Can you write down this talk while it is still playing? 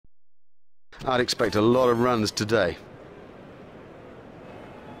I'd expect a lot of runs today.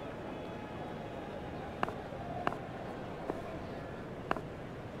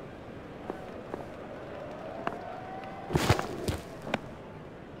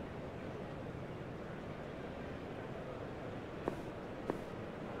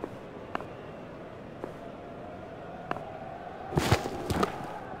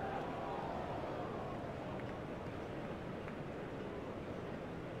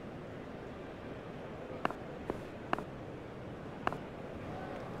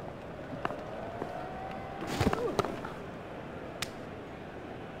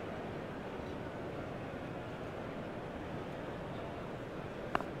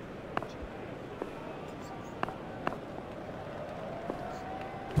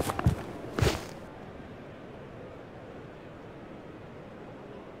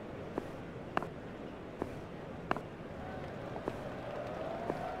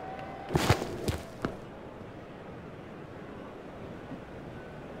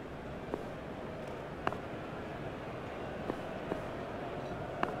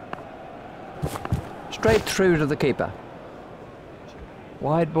 Straight through to the keeper.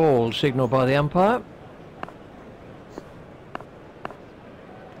 Wide ball signalled by the umpire.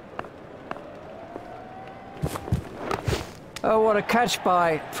 Oh, what a catch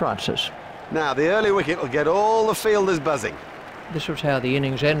by Francis. Now, the early wicket will get all the fielders buzzing. This was how the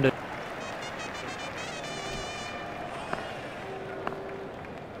innings ended.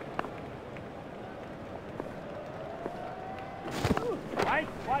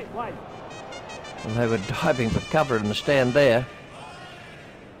 Wait. And they were diving for cover in the stand there.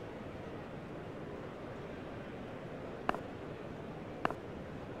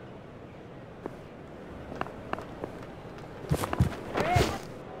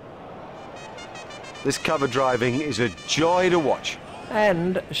 This cover driving is a joy to watch.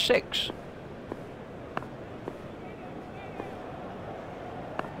 And 6.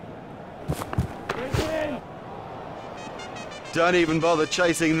 Don't even bother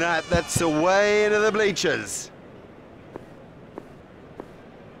chasing that. That's away into the bleachers.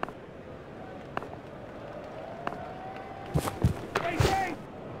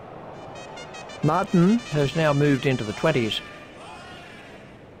 Martin has now moved into the 20s.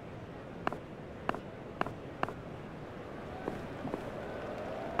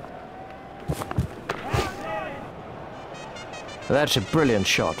 That's a brilliant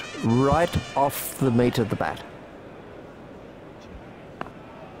shot, right off the meat of the bat.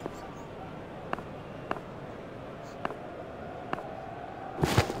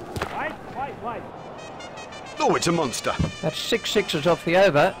 Wait. Oh, it's a monster. That's 6 sixes off the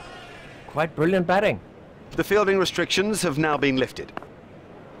over. Quite brilliant batting. The fielding restrictions have now been lifted.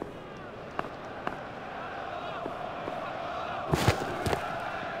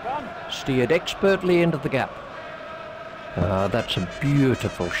 Steered expertly into the gap. That's a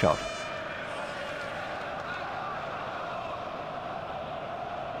beautiful shot.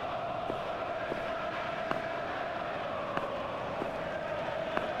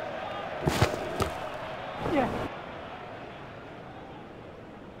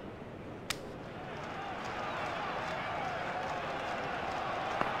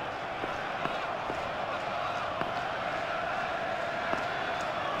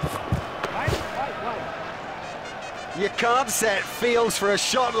 You can't set fields for a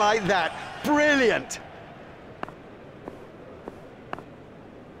shot like that. Brilliant!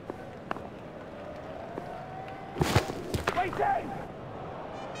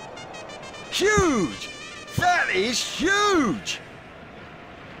 Huge! That is huge!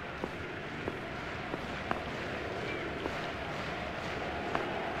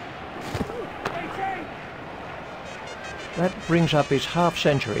 That brings up his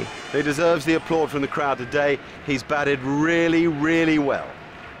half-century. He deserves the applaud from the crowd today. He's batted really, really well.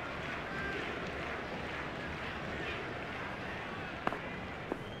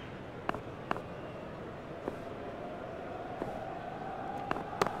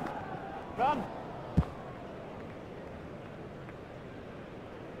 Run.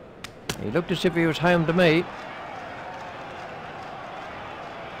 He looked as if he was home to me.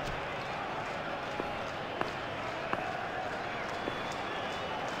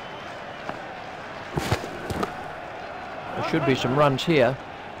 There should be some runs here.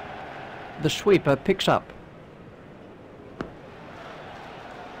 The sweeper picks up.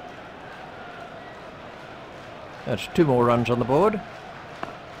 That's 2 more runs on the board.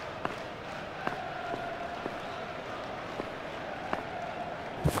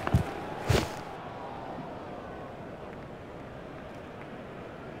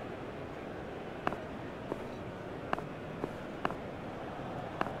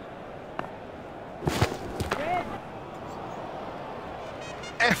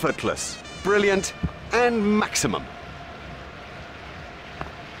 Effortless, brilliant, and maximum.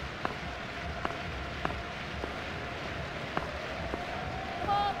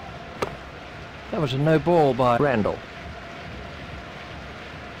 That was a no ball by Randall.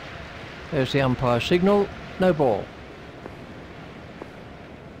 There's the umpire signal, no ball.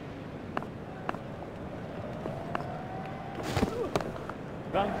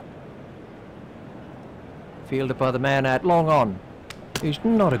 Run. Fielded by the man out long on. He's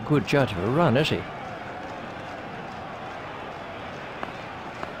not a good judge of a run, is he?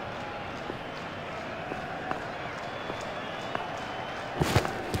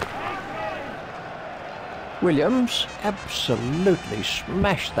 Williams absolutely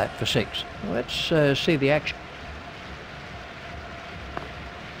smashed that for 6. Let's see the action.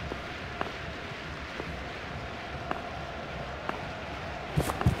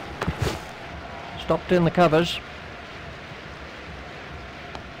 Stopped in the covers.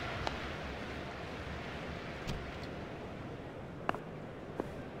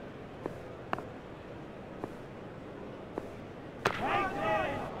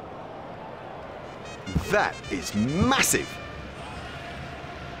 That is massive.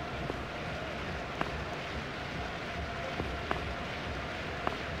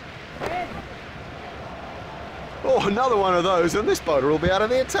 Oh, another one of those, and this bowler will be out of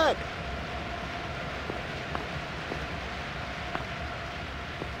the attack.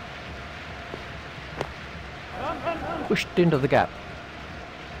 Pushed into the gap.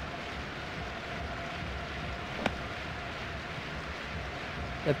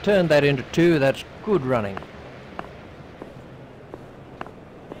 They've turned that into 2. That's good running.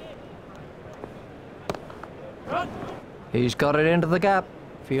 He's got it into the gap.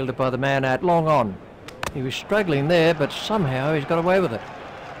 Fielded by the man out long on. He was struggling there, but somehow he's got away with it.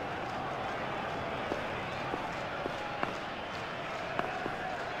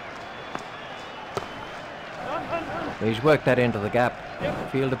 He's worked that into the gap.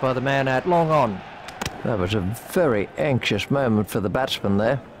 Fielded by the man out long on. That was a very anxious moment for the batsman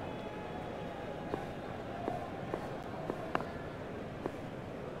there.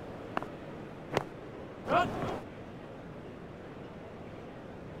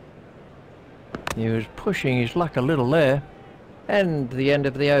 He was pushing his luck a little there. And the end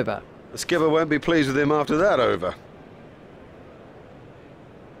of the over. The skipper won't be pleased with him after that over.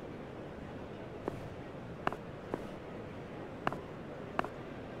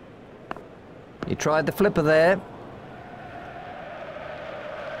 He tried the flipper there.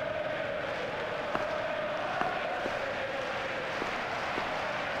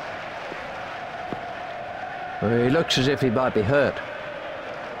 Well, he looks as if he might be hurt.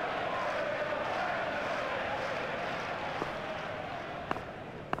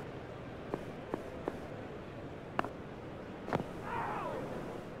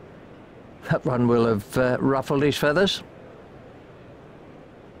 That one will have ruffled his feathers.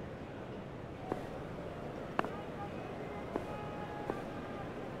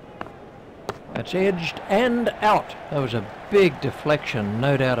 That's edged and out. That was a big deflection,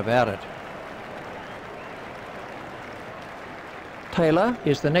 no doubt about it. Taylor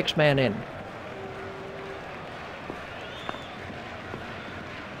is the next man in.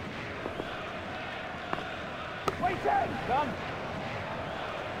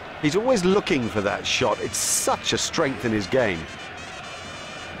 He's always looking for that shot. It's such a strength in his game.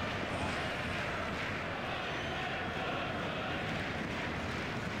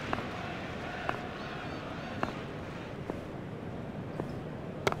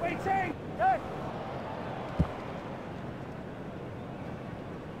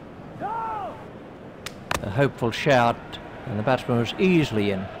 A hopeful shout, and the batsman was easily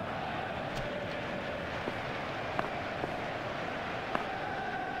in.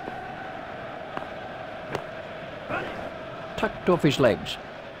 Tucked off his legs.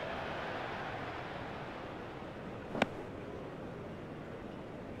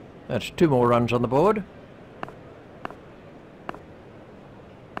 That's 2 more runs on the board.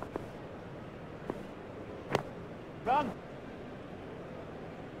 Run!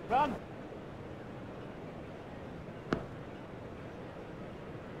 Run!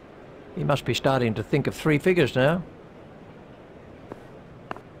 He must be starting to think of 3 figures now.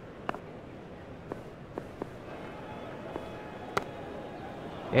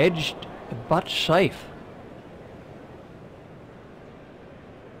 Edged, but safe.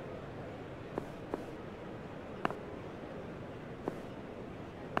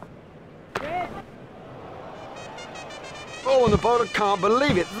 Oh, and the bowler can't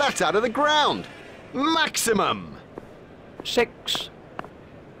believe it. That's out of the ground. Maximum. 6.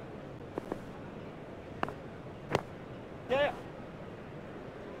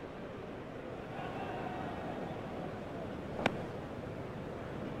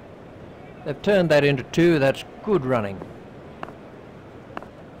 They've turned that into 2. That's good running.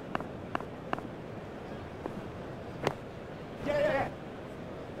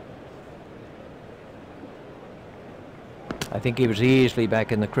 I think he was easily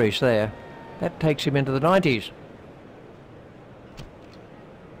back in the crease there. That takes him into the 90s.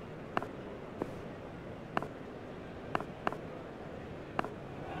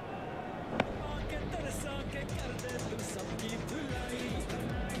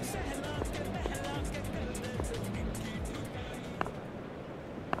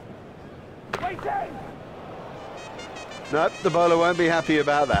 Nope, the bowler won't be happy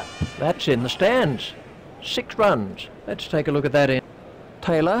about that. That's in the stands. 6 runs. Let's take a look at that in.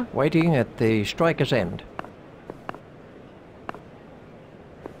 Taylor waiting at the striker's end.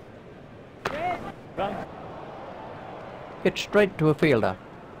 Hit straight to a fielder.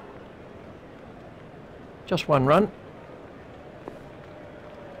 Just 1 run.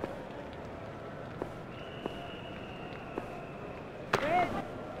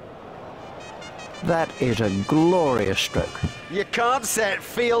 That is a glorious stroke. You can't set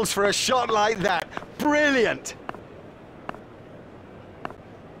fields for a shot like that. Brilliant!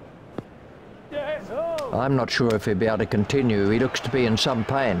 I'm not sure if he'll be able to continue. He looks to be in some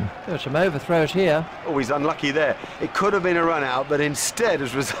pain. There's some overthrows here. Oh, he's unlucky there. It could have been a run out, but instead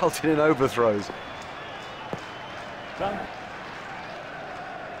has resulted in overthrows. Well,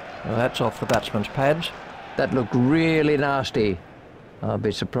 that's off the batsman's pads. That looked really nasty. I'll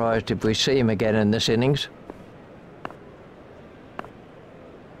be surprised if we see him again in this innings.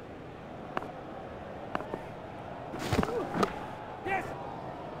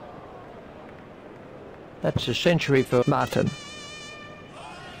 That's a century for Martin.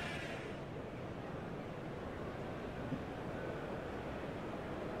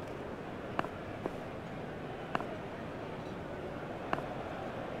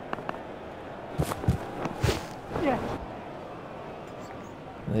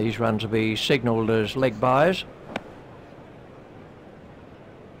 These runs will be signalled as leg byes.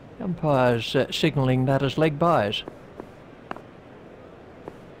 Umpires signalling that as leg byes.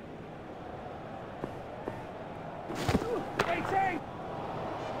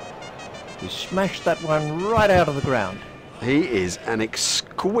 He smashed that one right out of the ground. He is an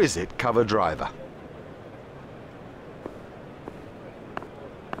exquisite cover driver.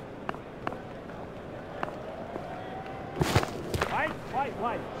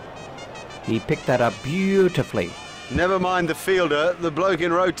 He picked that up beautifully. Never mind the fielder, the bloke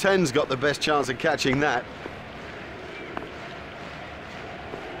in row 10's got the best chance of catching that.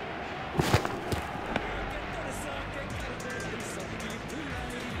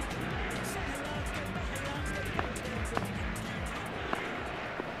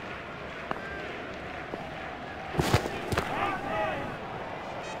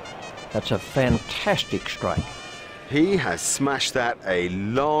 That's a fantastic strike. He has smashed that a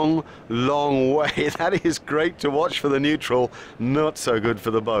long, long way. That is great to watch for the neutral, not so good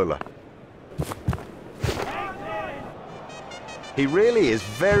for the bowler. He really is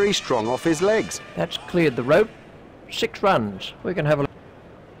very strong off his legs. That's cleared the rope. 6 runs. We can have a look.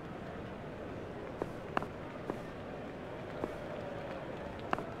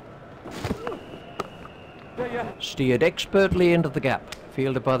 Steered expertly into the gap.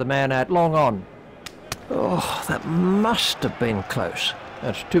 Fielded by the man out long on. Oh, that must have been close.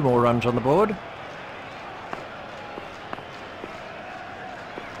 That's 2 more runs on the board.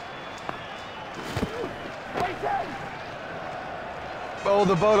 Oh,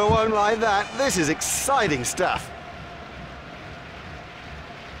 the bowler won't like that. This is exciting stuff.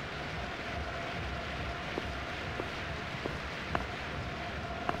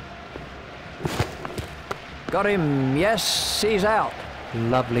 Got him. Yes, he's out.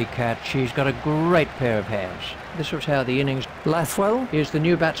 Lovely catch. He's got a great pair of hands. This was how the innings... Lathwell is the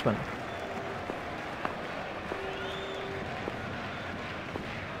new batsman.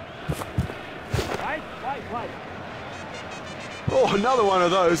 Oh, another one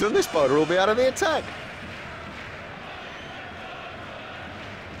of those, and this bowler will be out of the attack.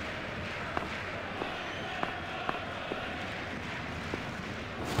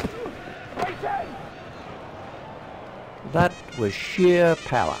 That was sheer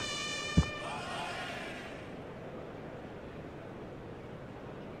power.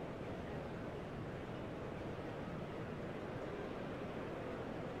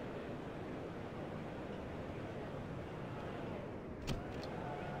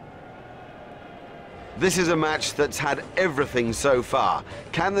 This is a match that's had everything so far.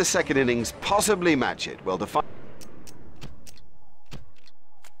 Can the second innings possibly match it? Well, to find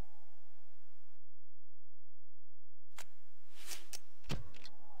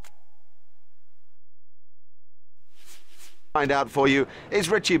Find out for you is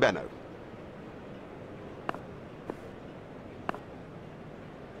Richie Benno.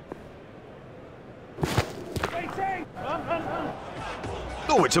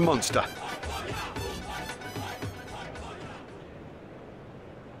 Oh, it's a monster.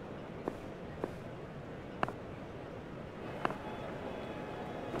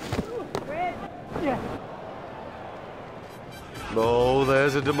 Oh,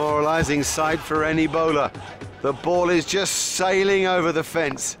 there's a demoralising sight for any bowler. The ball is just sailing over the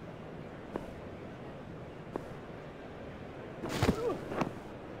fence.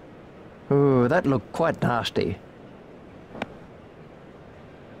 Ooh, that looked quite nasty.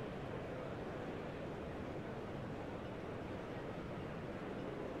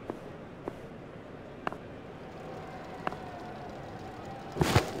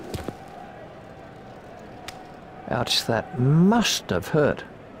 Ouch, that must have hurt.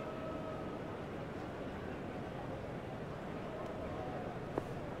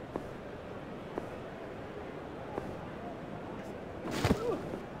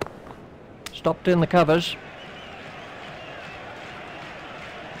 Stopped in the covers.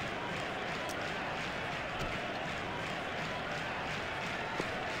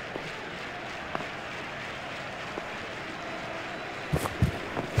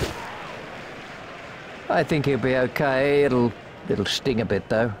 I think he'll be okay. It'll sting a bit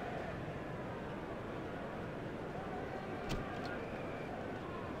though.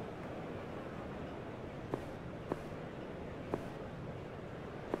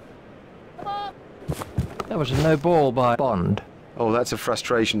 That was a no ball by Bond. Oh, that's a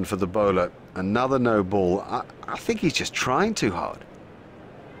frustration for the bowler. Another no ball. I think he's just trying too hard.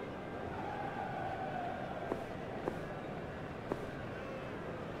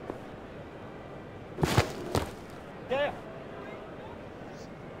 Yeah.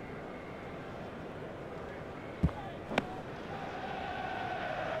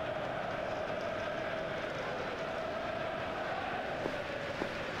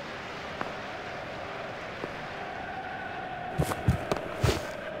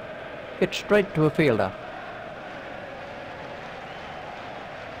 Hit straight to a fielder.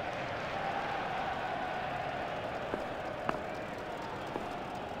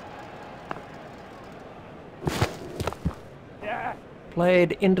 Yeah.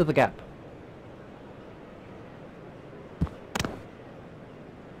 Played into the gap.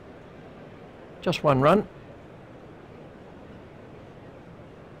 Just one run.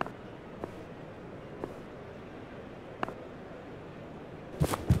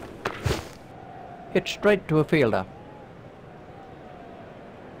 Hit straight to a fielder.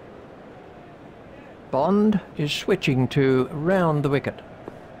 Bond is switching to round the wicket.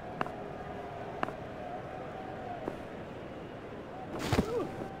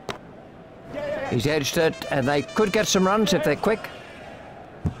 He's edged it, and they could get some runs if they're quick.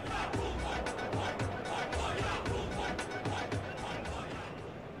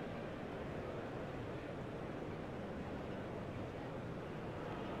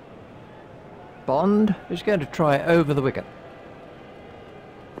 Bond is going to try over the wicket.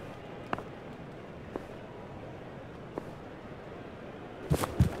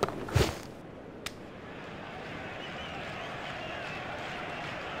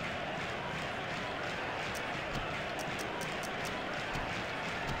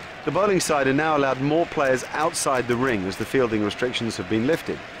 The bowling side are now allowed more players outside the ring as the fielding restrictions have been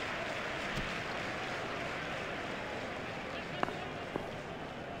lifted.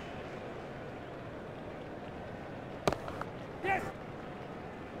 Yes.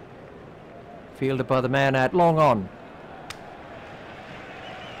 Fielded by the man out long on.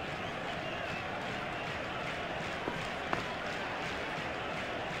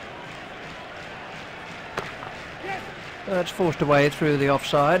 Yes. That's forced away through the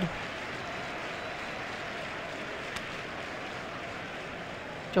offside.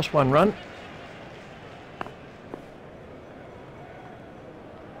 Just one run.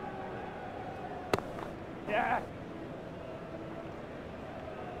 Yeah.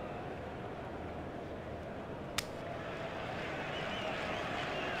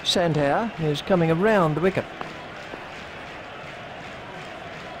 Sandhauer is coming around the wicket.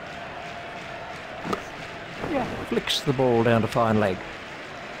 Yeah. Flicks the ball down to fine leg.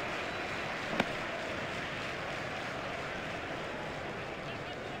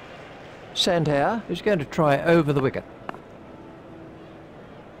 Sandhauer is going to try over the wicket.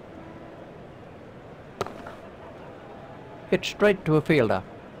 Hit straight to a fielder.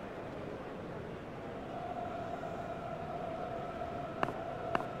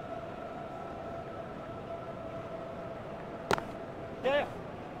 Yeah.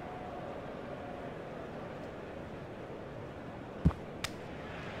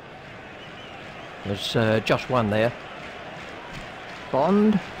 There's just one there.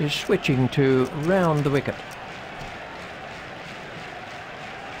 Bond is switching to round the wicket.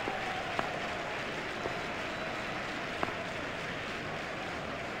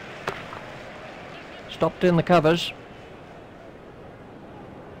 Stopped in the covers.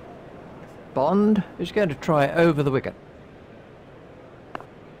 Bond is going to try over the wicket.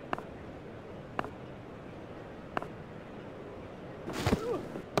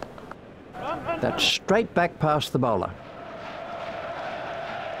 That's straight back past the bowler.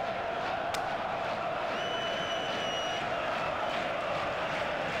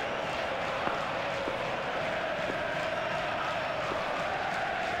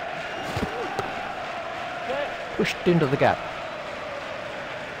 Pushed into the gap.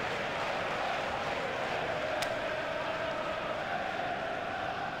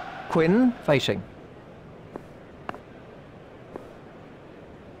 Quinn facing.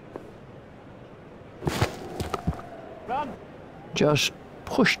 Run. Just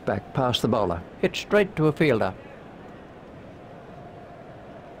pushed back past the bowler. Hit straight to a fielder.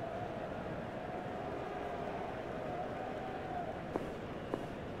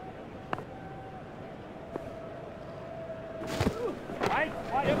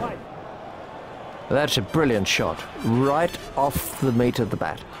 Wait. That's a brilliant shot. Right off the meat of the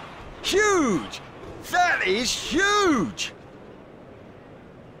bat. Huge! That is huge!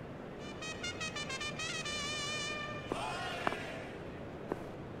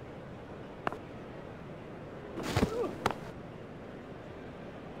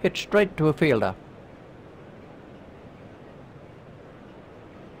 Hit straight to a fielder.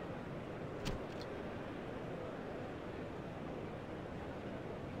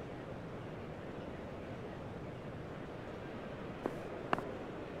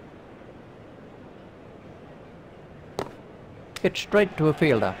 Hit straight to a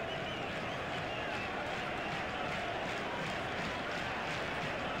fielder.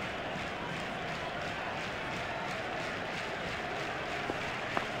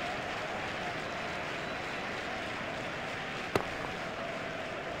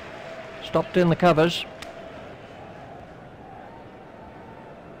 Stopped in the covers.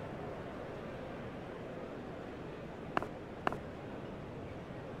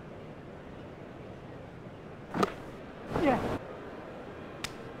 Yeah.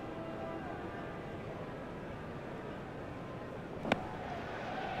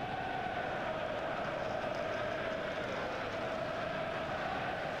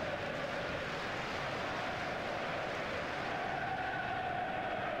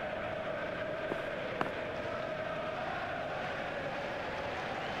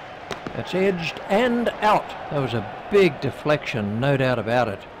 It's edged and out. That was a big deflection, no doubt about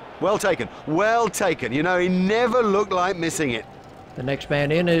it. Well taken, well taken. You know, he never looked like missing it. The next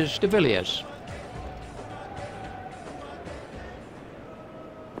man in is de Villiers.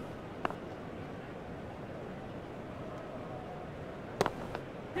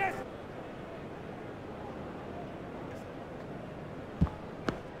 Yes.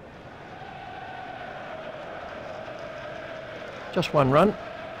 Just one run.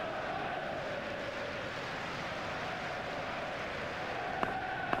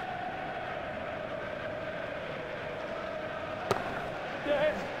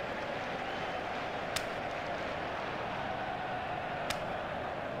 Yes.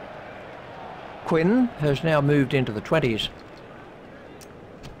 Quinn has now moved into the 20s.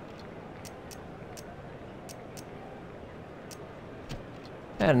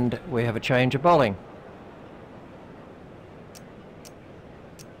 And we have a change of bowling.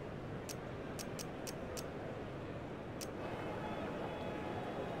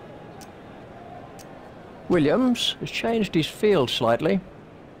 Williams has changed his field slightly.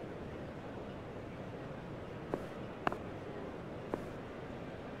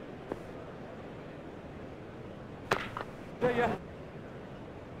 Yeah.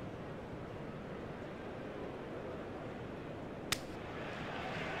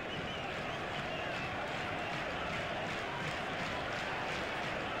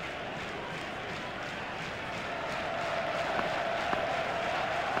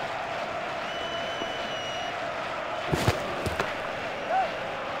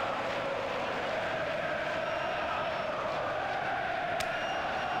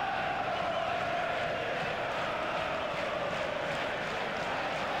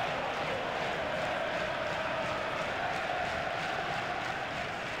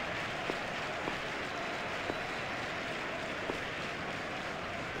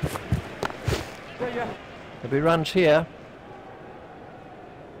 There'll be runs here.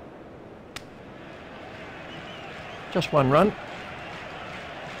 Just one run.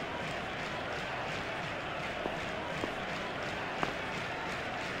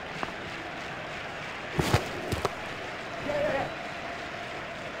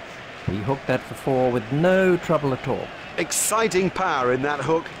 hooked that for 4 with no trouble at all. Exciting power in that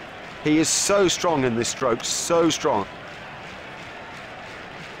hook. He is so strong in this stroke, so strong.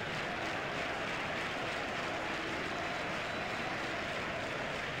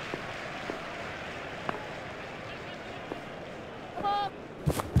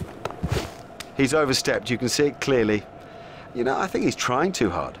 He's overstepped, you can see it clearly. You know, I think he's trying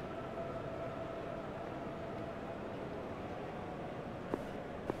too hard.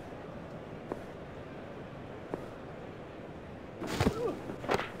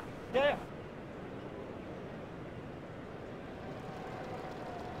 Yeah.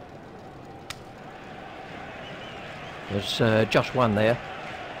 There's just one there.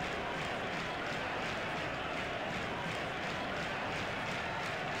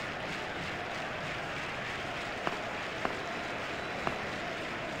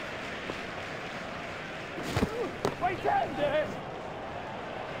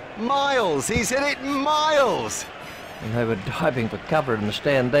 Miles, he's hit it miles. And they were diving for cover in the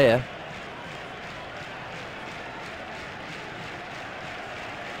stand there.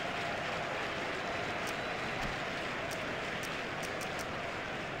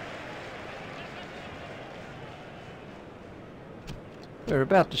 We're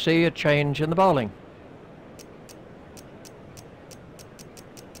about to see a change in the bowling.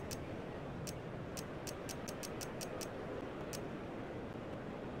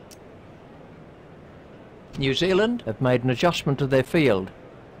 New Zealand have made an adjustment to their field.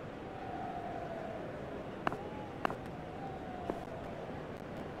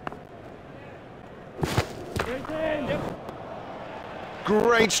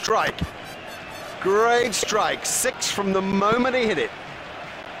 Great strike. Great strike. 6 from the moment he hit it.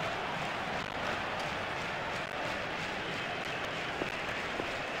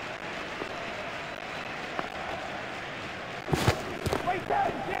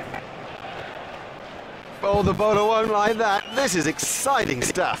 Oh, the bowler won't like that. This is exciting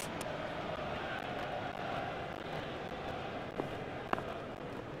stuff.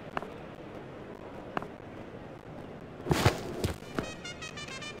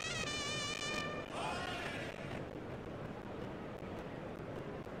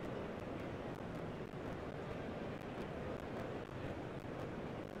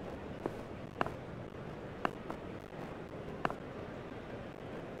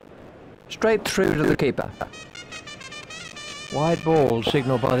 Straight through to the keeper. Wide ball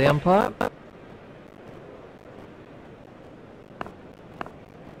signalled by the umpire.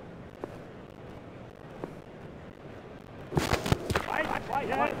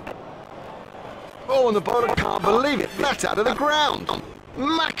 Oh, and the bowler can't believe it. That's out of the ground.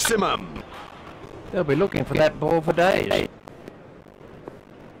 Maximum. They'll be looking for that ball for days.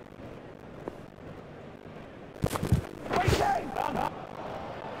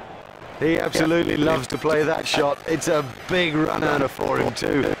 He absolutely loves to play that shot. It's a big run earner for him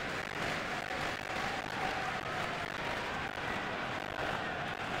too.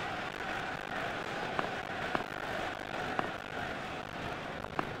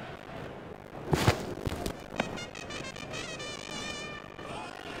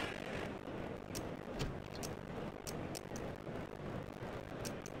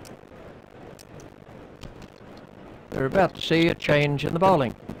 We're about to see a change in the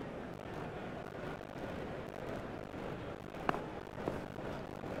bowling.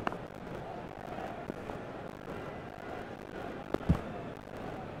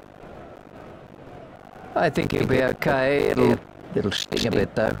 I think he'll be okay. It'll sting a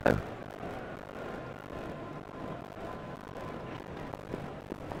bit though.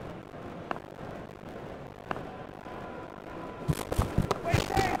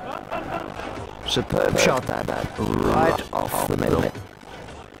 Superb shot that right off the middle.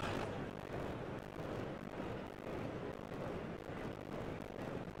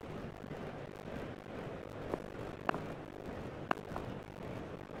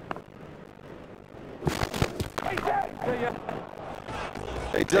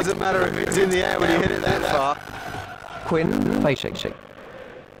 It doesn't matter if it's in the air when you hit it that far. Quinn facing.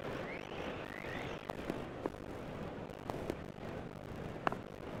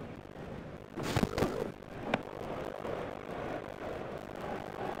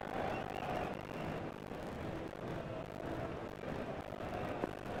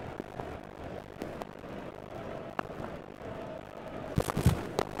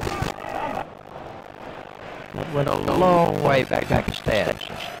 That went a long way back the stands.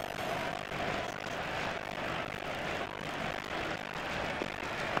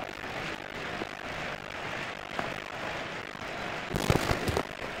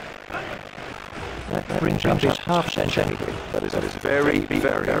 brings up his half century. That is a very,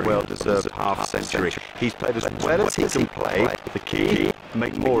 very well-deserved half century. He's played as well as he can play. The key,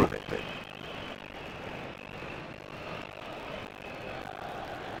 make more of it.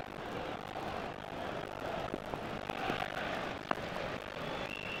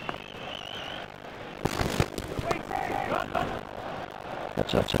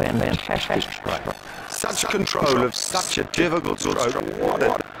 That's a fantastic strike. Such control of such a difficult stroke. What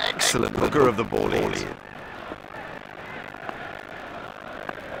an excellent hooker of the ball he is.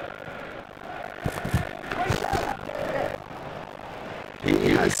 He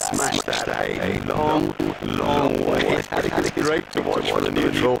has smashed that a long, long way. That is great to watch for the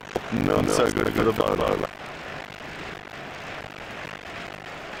neutral. Not so good for the bowler.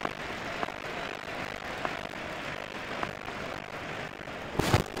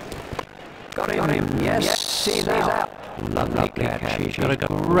 Got him. Yes, he's out. Lovely catch. He's got a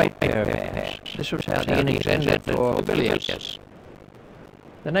great pair of hands. This was how the innings ended for Villiers.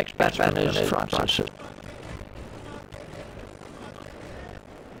 The next batsman is Francis.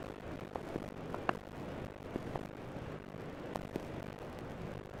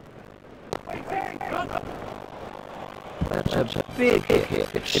 That's a big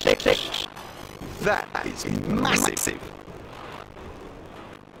hit. It's six. That is massive.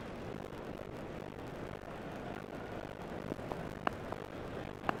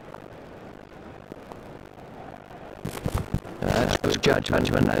 That's good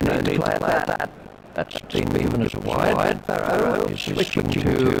judgment. No need to play at that. That's been given as a wide. Barrow is switching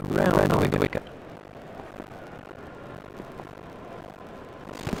to round the wicket.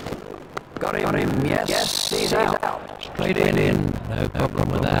 Got him. Yes, he's out. Straight in. No problem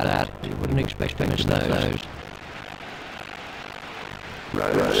with that. You wouldn't expect to miss those.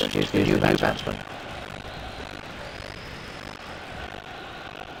 Rose is the new batsman.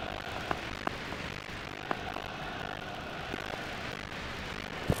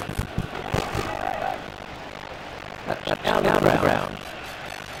 That's out of the ground.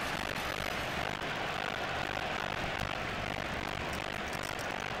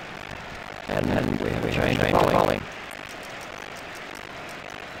 And we have a change of bowling.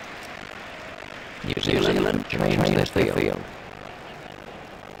 New Zealand changed this field.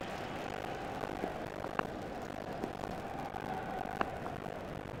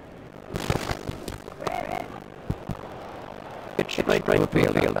 It's straight to a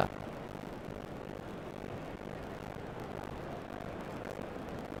fielder.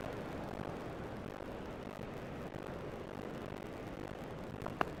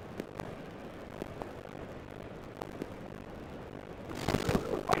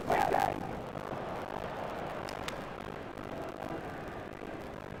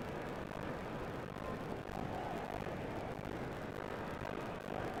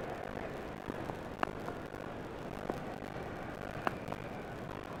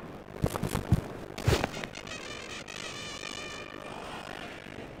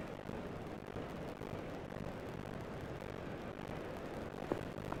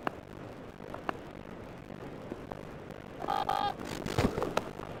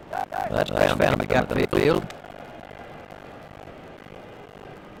 That's found the gap in the field.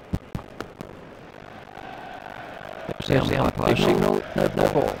 There's the umpire signal. No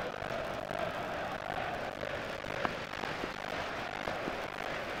ball.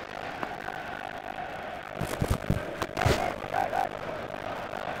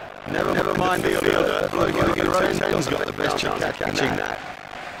 Never mind the fielder. Bloke in the T10's got the best chance of catching that.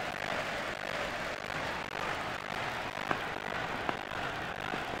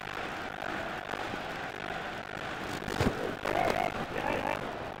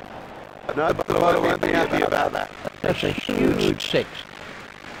 No, but I won't be happy about that. That's a huge six.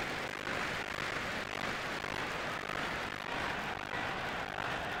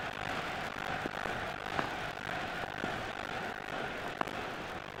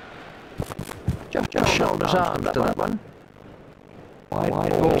 Just shoulders arms to that one. Wide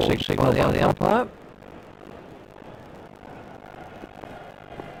ball signal by the umpire.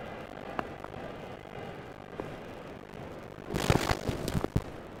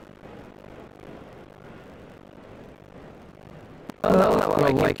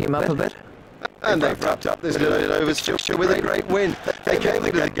 We'll wake him up a bit. And they've wrapped up this little overs fixture with a great win. They came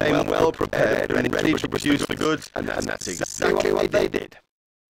into the game well prepared and ready to produce the goods, and that's exactly what they did.